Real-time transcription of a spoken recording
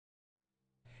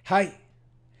Hi!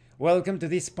 Welcome to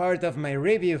this part of my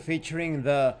review featuring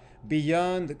the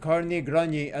Beyond Corny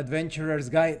Groń Adventurer's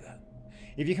Guide.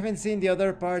 If you haven't seen the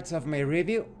other parts of my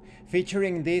review,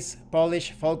 featuring this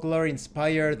Polish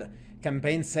folklore-inspired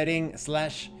campaign setting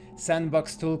 /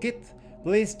 sandbox toolkit,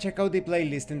 please check out the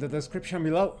playlist in the description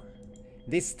below.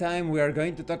 This time we are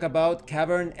going to talk about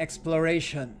cavern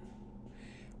exploration.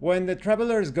 When the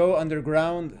travelers go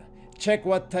underground, check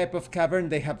what type of cavern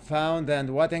they have found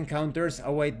and what encounters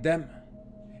await them.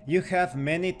 You have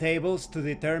many tables to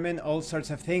determine all sorts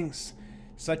of things,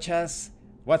 such as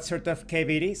what sort of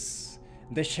cave it is,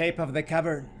 the shape of the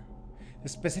cavern,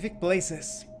 specific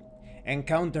places,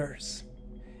 encounters,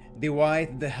 the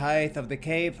width, the height of the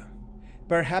cave.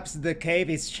 Perhaps the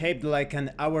cave is shaped like an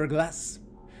hourglass,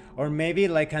 or maybe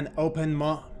like an open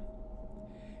maw.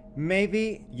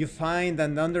 Maybe you find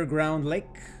an underground lake,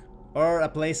 or a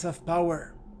place of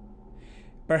power,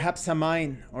 perhaps a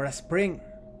mine or a spring,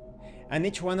 and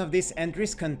each one of these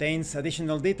entries contains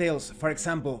additional details. For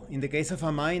example, in the case of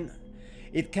a mine,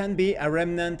 it can be a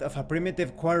remnant of a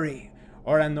primitive quarry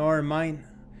or an ore mine,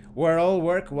 where all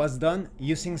work was done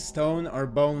using stone or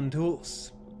bone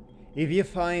tools. If you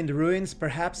find ruins,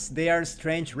 perhaps they are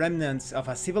strange remnants of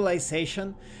a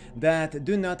civilization that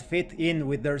do not fit in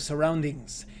with their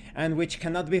surroundings and which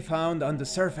cannot be found on the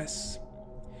surface.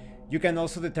 You can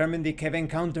also determine the cave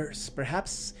encounters.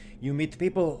 Perhaps you meet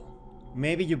people,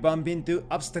 maybe you bump into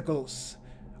obstacles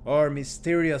or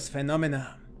mysterious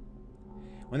phenomena.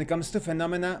 When it comes to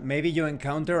phenomena, maybe you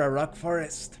encounter a rock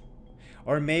forest,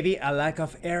 or maybe a lack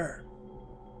of air.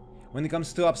 When it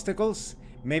comes to obstacles,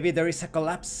 maybe there is a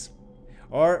collapse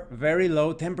or very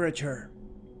low temperature.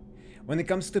 When it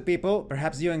comes to people,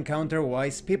 perhaps you encounter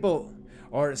wise people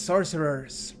or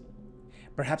sorcerers.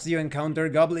 Perhaps you encounter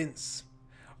goblins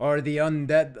or the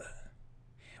undead.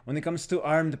 When it comes to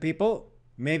armed people,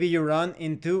 maybe you run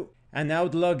into an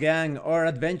outlaw gang or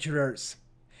adventurers.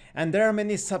 And there are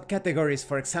many subcategories,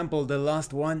 for example, the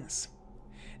lost ones.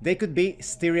 They could be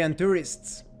Styrian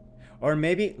tourists, or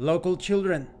maybe local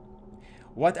children.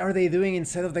 What are they doing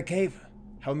inside of the cave?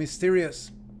 How mysterious.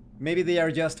 Maybe they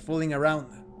are just fooling around.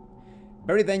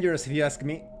 Very dangerous if you ask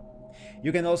me.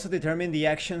 You can also determine the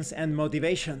actions and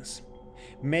motivations.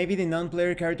 Maybe the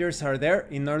non-player characters are there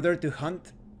in order to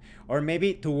hunt, or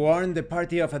maybe to warn the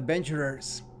party of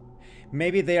adventurers.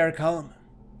 Maybe they are calm,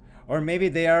 or maybe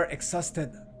they are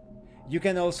exhausted. You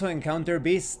can also encounter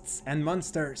beasts and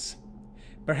monsters.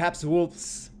 Perhaps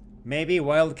wolves, maybe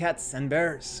wildcats and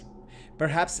bears.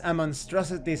 Perhaps a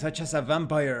monstrosity such as a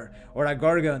vampire or a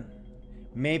gorgon.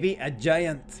 Maybe a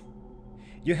giant.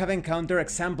 You have encounter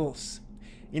examples.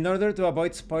 In order to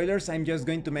avoid spoilers, I'm just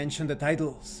going to mention the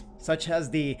titles, such as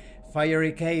the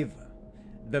Fiery Cave,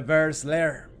 the Bear's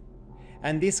Lair.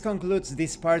 And this concludes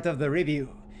this part of the review.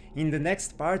 In the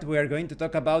next part we are going to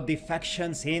talk about the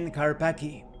factions in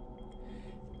Karpaki.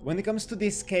 When it comes to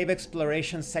this cave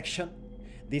exploration section,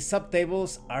 the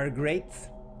subtables are great.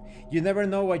 You never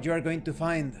know what you are going to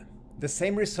find. The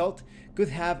same result could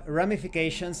have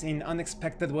ramifications in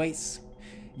unexpected ways.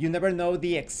 You never know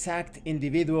the exact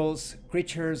individuals,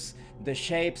 creatures, the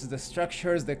shapes, the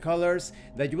structures, the colors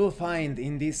that you will find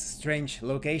in these strange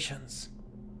locations.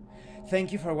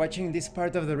 Thank you for watching this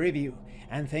part of the review,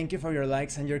 and thank you for your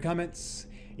likes and your comments.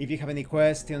 If you have any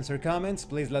questions or comments,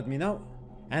 please let me know.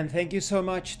 And thank you so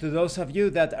much to those of you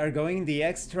that are going the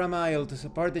extra mile to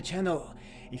support the channel.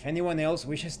 If anyone else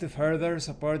wishes to further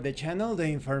support the channel, the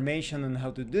information on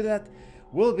how to do that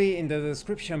will be in the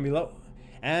description below.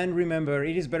 And remember,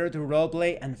 it is better to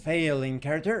roleplay and fail in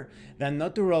character than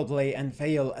not to roleplay and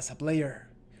fail as a player.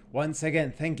 Once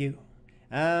again, thank you,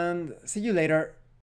 and see you later.